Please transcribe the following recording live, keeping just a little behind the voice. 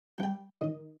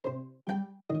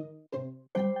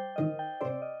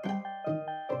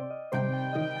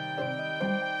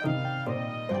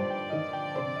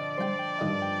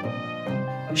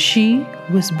She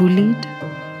was bullied,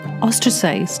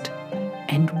 ostracized,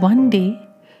 and one day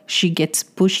she gets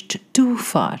pushed too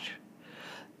far.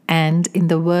 And in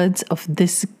the words of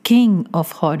this king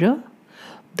of horror,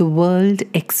 the world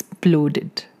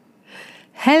exploded.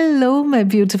 Hello, my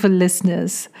beautiful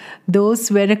listeners. Those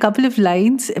were a couple of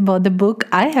lines about the book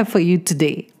I have for you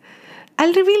today.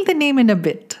 I'll reveal the name in a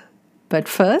bit. But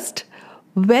first,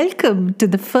 welcome to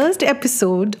the first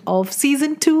episode of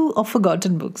Season 2 of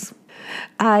Forgotten Books.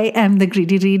 I am the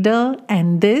Greedy Reader,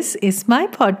 and this is my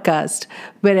podcast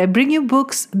where I bring you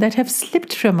books that have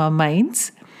slipped from our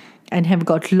minds and have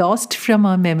got lost from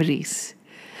our memories.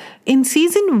 In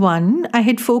Season 1, I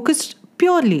had focused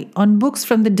purely on books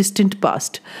from the distant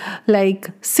past,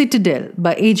 like Citadel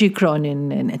by A.J.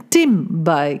 Cronin and Tim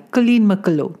by Colleen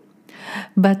McCullough.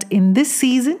 But in this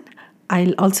season,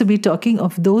 I'll also be talking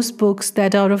of those books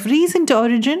that are of recent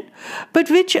origin, but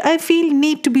which I feel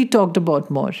need to be talked about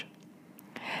more.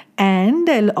 And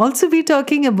I'll also be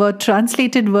talking about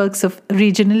translated works of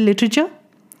regional literature,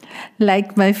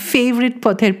 like my favorite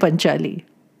Pather Panchali,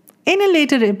 in a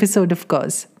later episode, of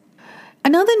course.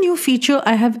 Another new feature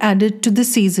I have added to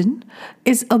this season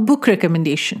is a book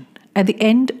recommendation at the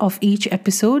end of each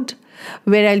episode,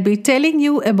 where I'll be telling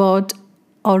you about,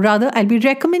 or rather, I'll be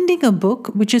recommending a book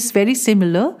which is very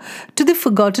similar to the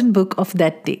forgotten book of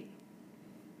that day.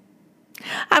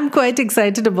 I'm quite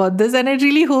excited about this, and I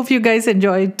really hope you guys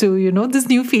enjoy it too, this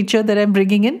new feature that I'm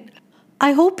bringing in.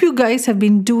 I hope you guys have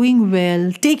been doing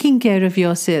well, taking care of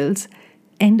yourselves,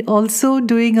 and also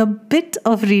doing a bit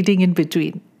of reading in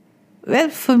between. Well,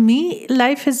 for me,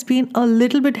 life has been a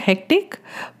little bit hectic,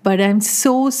 but I'm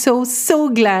so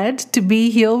glad to be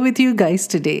here with you guys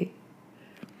today.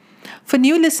 For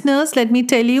new listeners, let me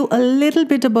tell you a little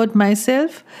bit about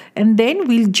myself, and then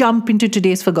we'll jump into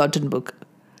today's forgotten book.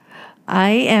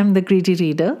 I am the Greedy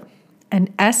Reader,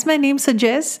 and as my name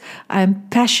suggests, I am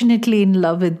passionately in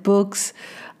love with books.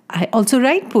 I also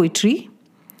write poetry,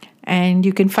 and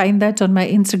you can find that on my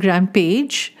Instagram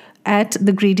page at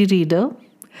The Greedy Reader.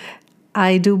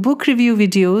 I do book review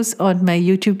videos on my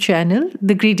YouTube channel,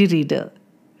 The Greedy Reader.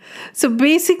 So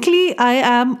basically, I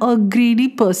am a greedy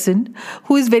person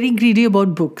who is very greedy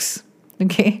about books.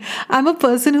 Okay, I'm a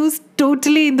person who's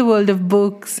totally in the world of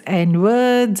books and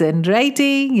words and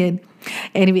writing. And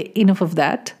anyway, enough of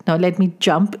that. Now let me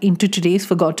jump into today's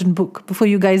forgotten book before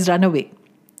you guys run away.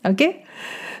 Okay,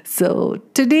 so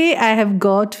today I have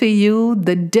got for you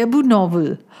the debut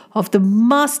novel of the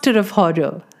master of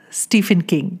horror, Stephen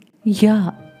King. Yeah,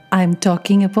 I'm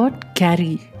talking about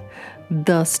Carrie,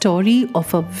 the story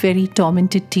of a very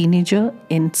tormented teenager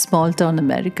in small town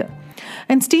America.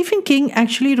 And Stephen King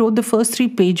actually wrote the first 3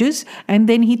 pages and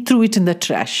then he threw it in the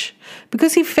trash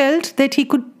because he felt that he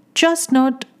could just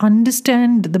not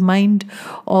understand the mind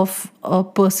of a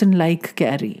person like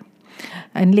Carrie.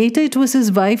 And later it was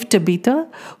his wife Tabitha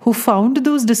who found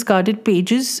those discarded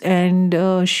pages, and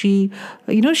she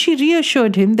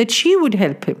reassured him that she would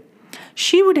help him.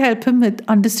 She would help him with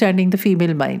understanding the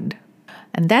female mind.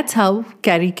 And that's how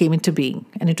Carrie came into being.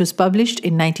 And it was published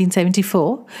in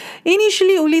 1974.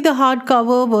 Initially, only the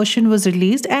hardcover version was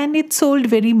released and it sold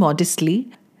very modestly.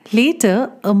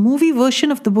 Later, a movie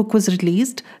version of the book was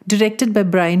released, directed by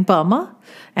Brian Palmer,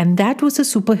 and that was a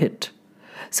super hit.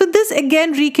 So this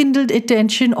again rekindled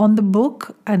attention on the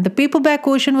book, and the paperback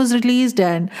version was released,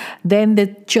 and then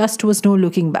there just was no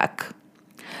looking back.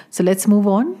 So let's move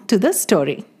on to the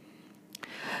story.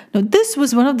 Now, this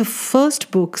was one of the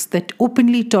first books that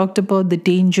openly talked about the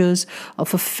dangers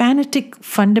of a fanatic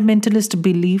fundamentalist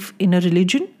belief in a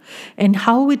religion and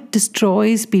how it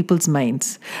destroys people's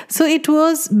minds. So it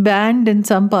was banned in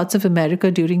some parts of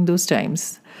America during those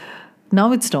times.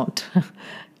 Now it's not.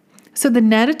 So the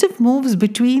narrative moves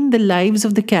between the lives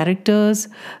of the characters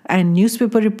and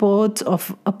newspaper reports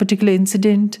of a particular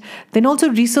incident, then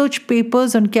also research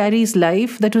papers on Carrie's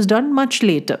life that was done much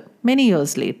later, many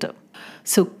years later.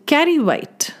 So Carrie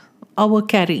White, our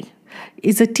Carrie,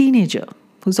 is a teenager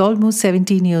who's almost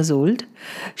 17 years old.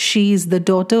 She is the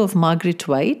daughter of Margaret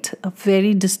White, a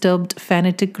very disturbed,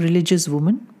 fanatic religious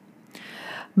woman.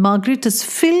 Margaret is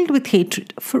filled with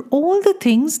hatred for all the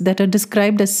things that are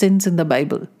described as sins in the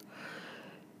Bible.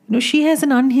 She has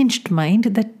an unhinged mind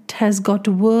that has got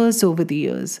worse over the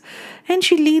years, and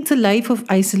she leads a life of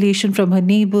isolation from her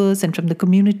neighbors and from the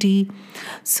community.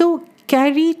 So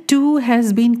Carrie too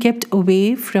has been kept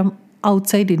away from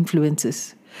outside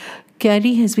influences.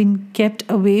 Carrie has been kept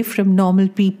away from normal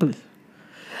people.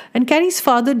 And Carrie's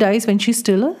father dies when she's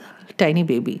still a tiny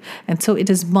baby. And so it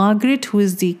is Margaret who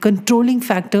is the controlling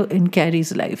factor in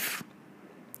Carrie's life.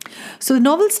 So the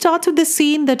novel starts with this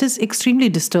scene that is extremely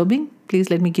disturbing. Please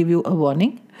let me give you a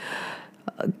warning.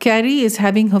 Carrie is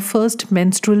having her first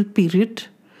menstrual period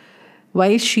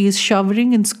while she is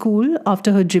showering in school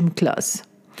after her gym class.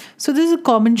 So there's a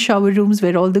common shower rooms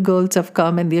where all the girls have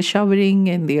come and they're showering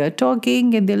and they are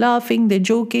talking and they're laughing, they're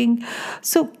joking.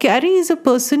 So Carrie is a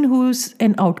person who's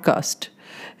an outcast.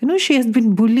 She has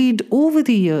been bullied over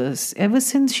the years. Ever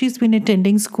since she's been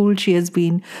attending school, she has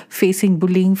been facing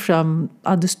bullying from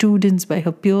other students by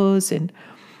her peers, and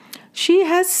she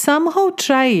has somehow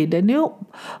tried,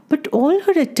 but all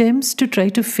her attempts to try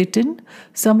to fit in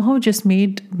somehow just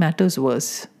made matters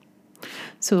worse.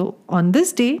 So on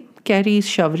this day, Carrie is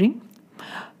showering.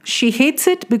 She hates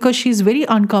it because she's very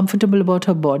uncomfortable about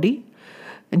her body,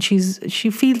 and she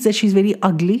feels that she's very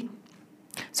ugly.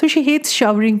 So she hates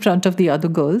showering in front of the other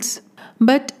girls.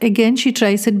 But again, she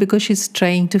tries it because she's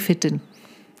trying to fit in.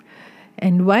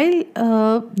 And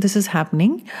while this is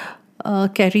happening,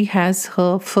 Carrie has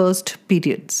her first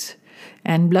periods,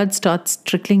 and blood starts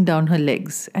trickling down her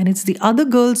legs. And it's the other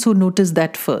girls who notice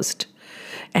that first.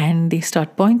 And they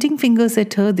start pointing fingers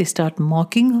at her, they start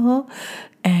mocking her,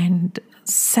 and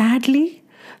sadly,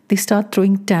 they start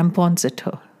throwing tampons at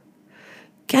her.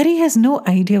 Carrie has no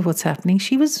idea what's happening.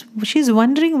 She's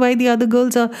wondering why the other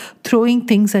girls are throwing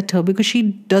things at her, because she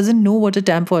doesn't know what a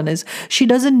tampon is. She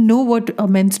doesn't know what a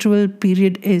menstrual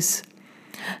period is.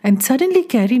 And suddenly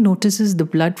Carrie notices the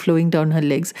blood flowing down her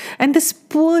legs, and this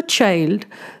poor child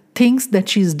thinks that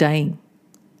she's dying,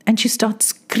 and she starts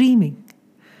screaming.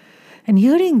 And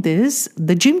hearing this,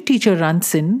 the gym teacher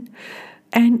runs in,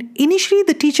 and initially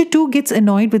the teacher too gets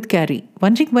annoyed with Carrie,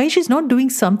 wondering why she's not doing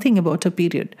something about her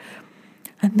period.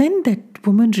 And then that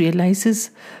woman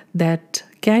realizes that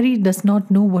Carrie does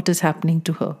not know what is happening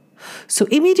to her. So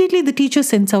immediately the teacher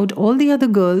sends out all the other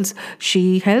girls.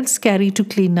 She helps Carrie to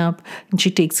clean up, and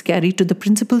she takes Carrie to the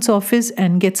principal's office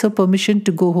and gets her permission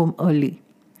to go home early.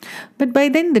 But by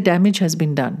then the damage has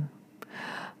been done.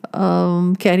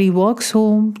 Carrie walks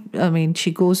home.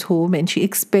 She goes home and she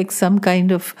expects some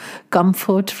kind of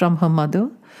comfort from her mother.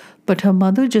 But her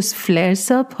mother just flares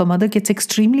up. Her mother gets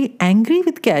extremely angry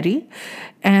with Carrie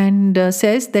and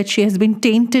says that she has been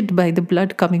tainted by the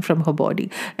blood coming from her body.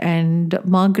 And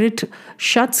Margaret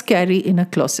shuts Carrie in a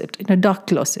closet, in a dark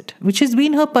closet, which has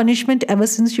been her punishment ever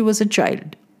since she was a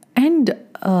child. And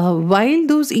while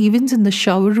those events in the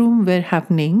shower room were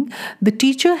happening, the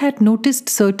teacher had noticed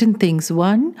certain things.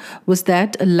 One was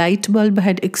that a light bulb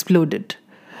had exploded,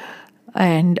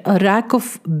 and a rack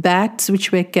of bats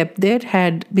which were kept there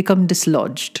had become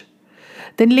dislodged.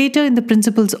 Then later in the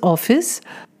principal's office,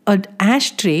 an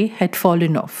ashtray had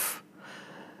fallen off.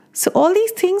 So all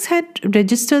these things had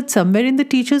registered somewhere in the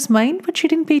teacher's mind, but she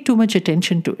didn't pay too much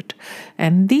attention to it.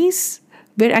 And these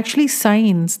were actually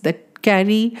signs that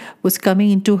Carrie was coming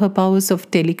into her powers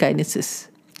of telekinesis.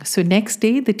 So next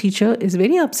day, the teacher is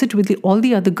very upset with all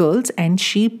the other girls, and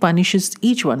she punishes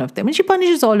each one of them. And she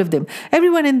punishes all of them.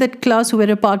 Everyone in that class who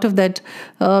were a part of that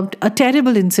a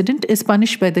terrible incident is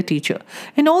punished by the teacher.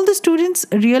 And all the students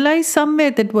realize somewhere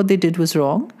that what they did was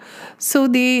wrong. So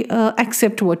they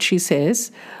accept what she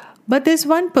says. But there's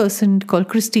one person called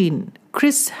Chris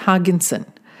Hagenson,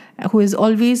 who has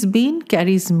always been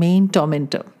Carrie's main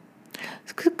tormentor.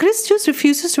 Chris just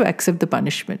refuses to accept the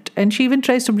punishment, and she even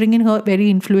tries to bring in her very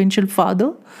influential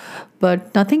father,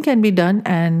 but nothing can be done,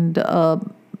 and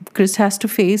Chris has to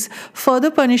face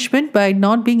further punishment by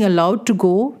not being allowed to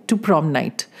go to prom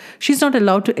night. She's not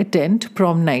allowed to attend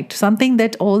prom night, something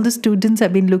that all the students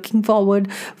have been looking forward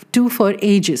to for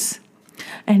ages.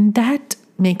 And that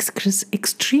makes Chris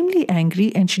extremely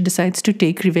angry, and she decides to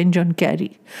take revenge on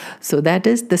Carrie. So that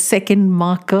is the second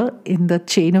marker in the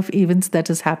chain of events that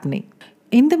is happening.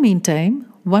 In the meantime,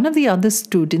 one of the other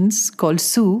students, called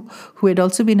Sue, who had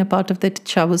also been a part of that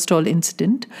shower stall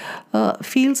incident,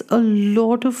 feels a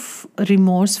lot of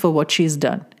remorse for what she's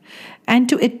done. And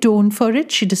to atone for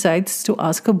it, she decides to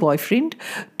ask her boyfriend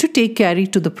to take Carrie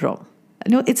to the prom.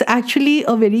 It's actually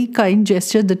a very kind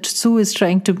gesture that Sue is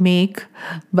trying to make,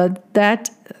 but that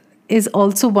is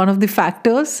also one of the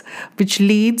factors which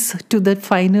leads to the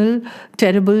final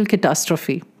terrible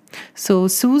catastrophe. So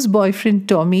Sue's boyfriend,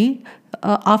 Tommy,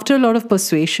 after a lot of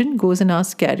persuasion, goes and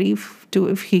asks Carrie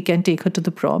if he can take her to the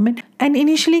prom. And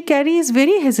initially, Carrie is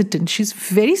very hesitant. She's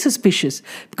very suspicious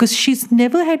because she's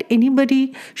never had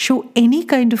anybody show any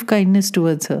kind of kindness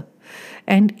towards her.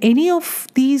 And any of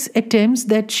these attempts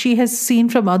that she has seen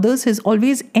from others has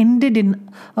always ended in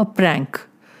a prank.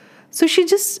 So she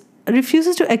just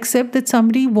refuses to accept that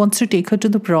somebody wants to take her to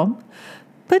the prom.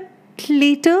 But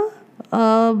later,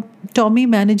 Tommy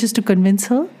manages to convince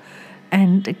her,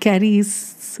 and Carrie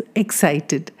is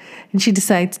excited, and she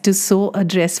decides to sew a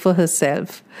dress for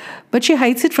herself. But she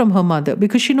hides it from her mother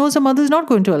because she knows her mother is not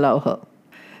going to allow her.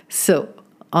 So,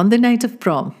 on the night of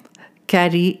prom,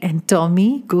 Carrie and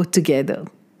Tommy go together.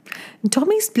 And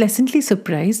Tommy is pleasantly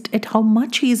surprised at how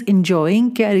much he is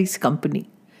enjoying Carrie's company.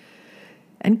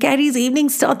 And Carrie's evening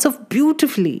starts off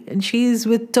beautifully. And she is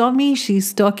with Tommy,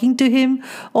 she's talking to him.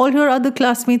 All her other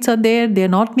classmates are there. They're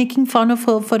not making fun of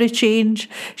her for a change.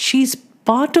 She's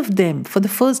part of them for the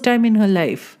first time in her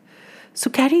life. So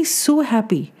Carrie is so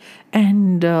happy.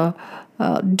 And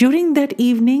during that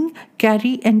evening,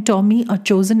 Carrie and Tommy are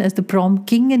chosen as the prom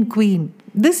king and queen.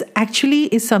 This actually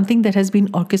is something that has been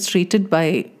orchestrated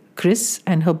by Chris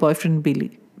and her boyfriend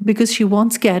Billy because she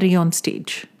wants Carrie on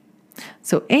stage.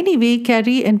 So, anyway,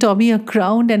 Carrie and Tommy are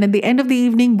crowned, and at the end of the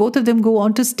evening, both of them go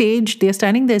onto stage. They're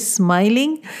standing there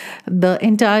smiling. The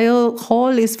entire hall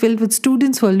is filled with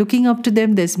students who are looking up to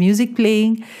them. There's music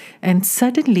playing, and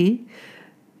suddenly,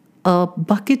 a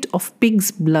bucket of pig's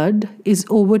blood is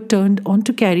overturned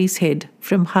onto Carrie's head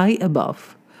from high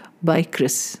above by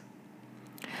Chris.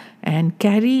 And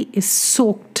Carrie is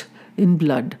soaked in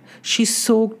blood. She's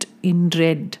soaked in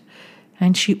red.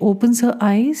 And she opens her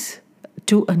eyes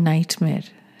to a nightmare.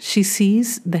 She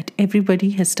sees that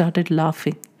everybody has started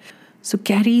laughing. So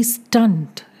Carrie is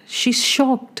stunned. She's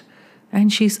shocked.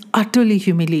 And she's utterly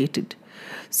humiliated.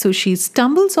 So she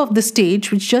stumbles off the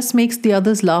stage, which just makes the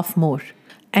others laugh more.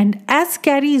 And as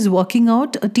Carrie is walking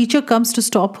out, a teacher comes to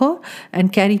stop her,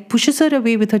 and Carrie pushes her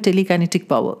away with her telekinetic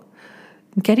power.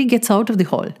 Carrie gets out of the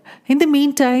hall. In the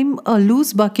meantime, a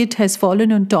loose bucket has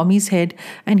fallen on Tommy's head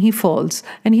and he falls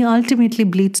and he ultimately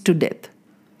bleeds to death.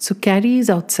 So Carrie is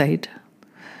outside.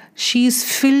 She is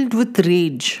filled with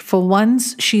rage. For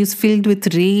once, she is filled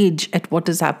with rage at what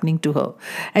is happening to her,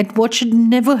 at what should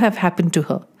never have happened to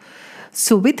her.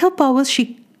 So with her powers,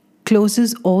 she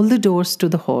closes all the doors to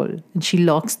the hall and she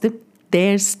locks them.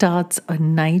 There starts a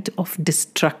night of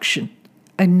destruction,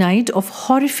 a night of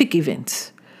horrific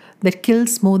events that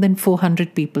kills more than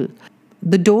 400 people.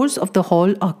 The doors of the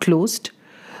hall are closed,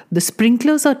 the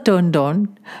sprinklers are turned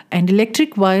on, and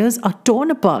electric wires are torn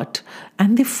apart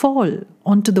and they fall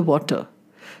onto the water.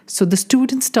 So the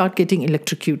students start getting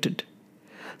electrocuted.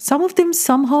 Some of them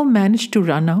somehow manage to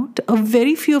run out. A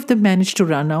very few of them manage to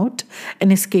run out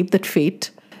and escape that fate.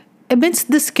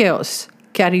 Amidst this chaos,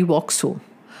 Carrie walks home,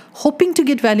 hoping to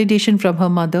get validation from her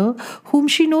mother, whom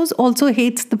she knows also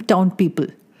hates the town people.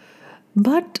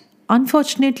 But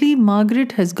unfortunately,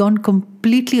 Margaret has gone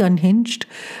completely unhinged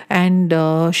and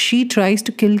she tries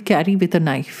to kill Carrie with a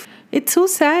knife. It's so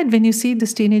sad when you see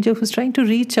this teenager who's trying to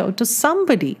reach out to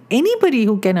somebody, anybody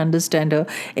who can understand her,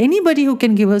 anybody who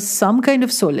can give her some kind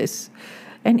of solace.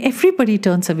 And everybody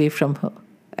turns away from her.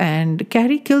 And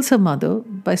Carrie kills her mother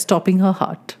by stopping her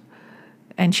heart.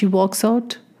 And she walks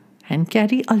out, and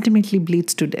Carrie ultimately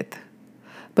bleeds to death.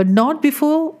 But not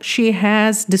before she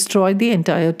has destroyed the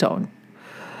entire town.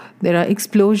 There are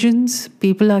explosions,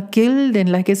 people are killed,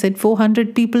 and like I said,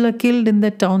 400 people are killed in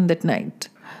that town that night.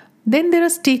 Then there are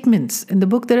statements. In the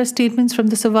book, there are statements from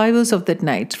the survivors of that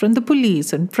night, from the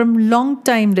police, and from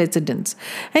long-time residents.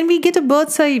 And we get a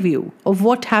bird's eye view of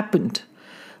what happened.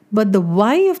 But the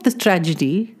why of the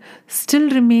tragedy still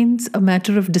remains a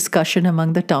matter of discussion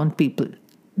among the town people.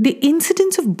 The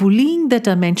incidents of bullying that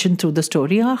are mentioned through the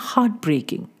story are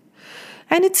heartbreaking.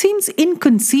 And it seems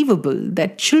inconceivable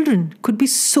that children could be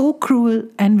so cruel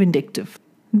and vindictive.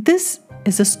 This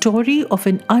is a story of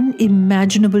an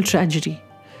unimaginable tragedy.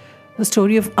 A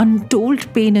story of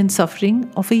untold pain and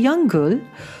suffering of a young girl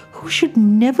who should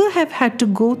never have had to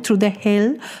go through the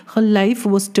hell her life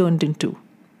was turned into.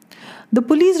 The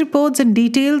police reports and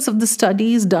details of the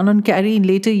studies done on Carrie in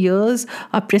later years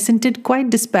are presented quite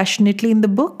dispassionately in the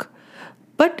book,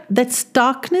 but that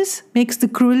starkness makes the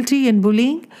cruelty and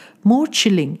bullying more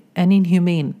chilling and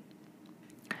inhumane.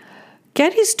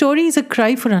 Carrie's story is a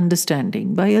cry for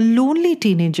understanding by a lonely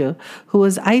teenager who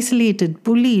was isolated,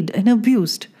 bullied, and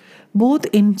abused, both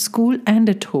in school and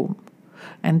at home.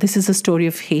 And this is a story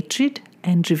of hatred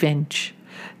and revenge.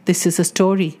 This is a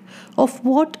story of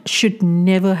what should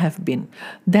never have been.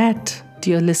 That,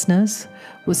 dear listeners,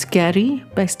 was Carrie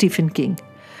by Stephen King.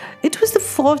 It was the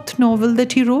fourth novel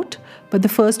that he wrote, but the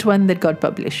first one that got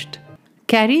published.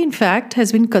 Carrie, in fact,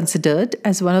 has been considered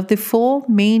as one of the 4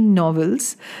 main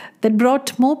novels that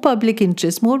brought more public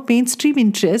interest, more mainstream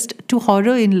interest to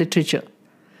horror in literature.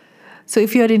 So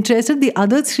if you are interested, the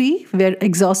other 3 were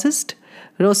Exorcist,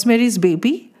 Rosemary's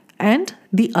Baby, and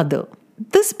The Other.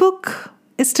 This book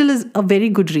is still a very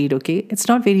good read, okay? It's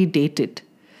not very dated.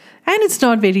 And it's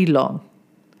not very long.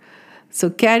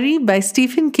 So Carrie by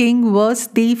Stephen King was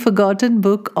the forgotten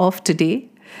book of today.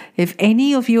 If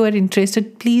any of you are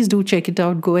interested, please do check it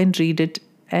out. Go and read it.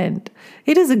 And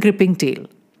it is a gripping tale.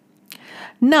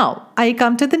 Now, I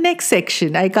come to the next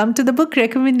section. I come to the book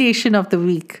recommendation of the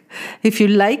week. If you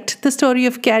liked the story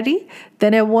of Carrie,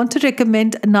 then I want to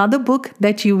recommend another book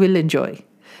that you will enjoy.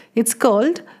 It's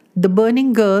called The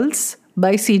Burning Girls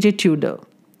by C.J. Tudor.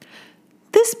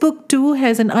 This book too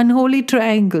has an unholy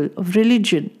triangle of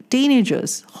religion,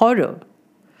 teenagers, horror.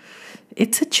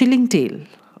 It's a chilling tale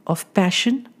of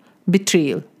passion,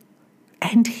 betrayal,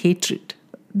 and hatred.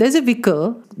 There's a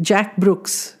vicar, Jack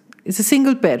Brooks, is a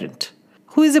single parent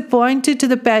who is appointed to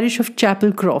the parish of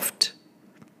Chapel Croft.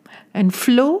 And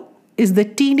Flo is the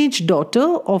teenage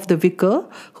daughter of the vicar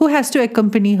who has to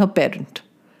accompany her parent.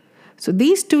 So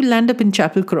these two land up in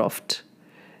Chapel Croft.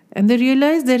 And they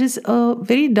realize there is a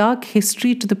very dark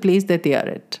history to the place that they are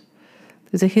at.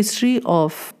 There's a history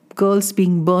of girls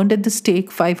being burned at the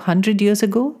stake 500 years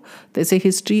ago. There's a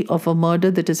history of a murder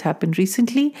that has happened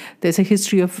recently. There's a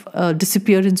history of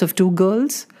disappearance of two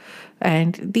girls.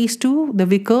 And these two, the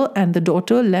vicar and the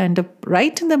daughter, land up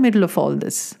right in the middle of all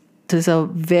this. It is a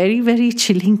very, very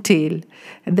chilling tale.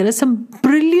 And there are some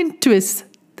brilliant twists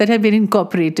that have been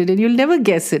incorporated, and you'll never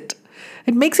guess it.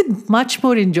 It makes it much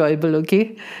more enjoyable,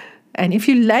 okay? And if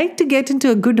you like to get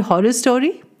into a good horror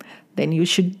story, then you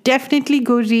should definitely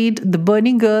go read The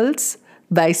Burning Girls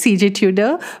by C.J.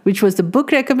 Tudor, which was the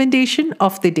book recommendation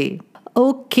of the day.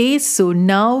 Okay, so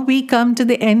now we come to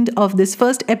the end of this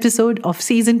first episode of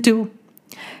Season 2.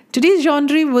 Today's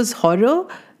genre was horror,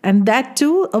 and that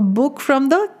too a book from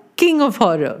the king of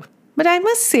horror. But I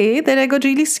must say that I got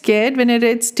really scared when I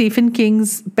read Stephen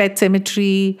King's Pet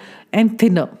Sematary and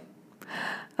Thinner.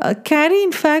 Carrie,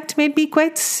 in fact, made me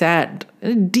quite sad,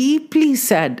 deeply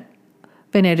sad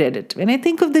when I read it. When I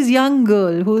think of this young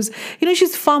girl who's,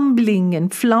 she's fumbling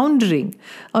and floundering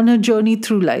on her journey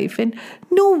through life, and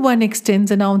no one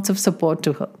extends an ounce of support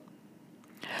to her.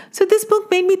 So this book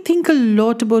made me think a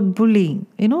lot about bullying,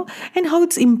 and how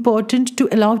it's important to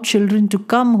allow children to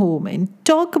come home and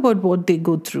talk about what they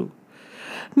go through.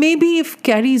 Maybe if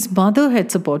Carrie's mother had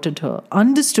supported her,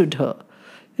 understood her,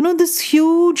 this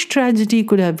huge tragedy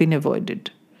could have been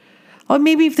avoided. Or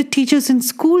maybe if the teachers in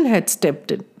school had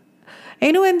stepped in,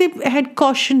 and they had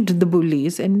cautioned the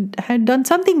bullies and had done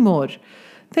something more,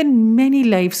 then many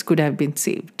lives could have been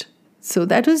saved. So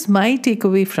that was my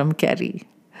takeaway from Carrie.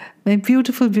 My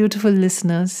beautiful, beautiful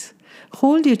listeners,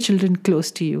 hold your children close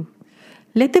to you.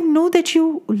 Let them know that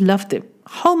you love them,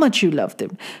 how much you love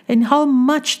them, and how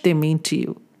much they mean to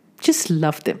you. Just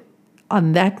love them.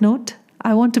 On that note,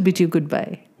 I want to bid you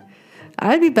goodbye.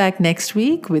 I'll be back next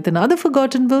week with another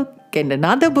forgotten book and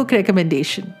another book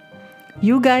recommendation.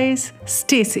 You guys,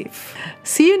 stay safe.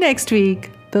 See you next week.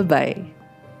 Bye-bye.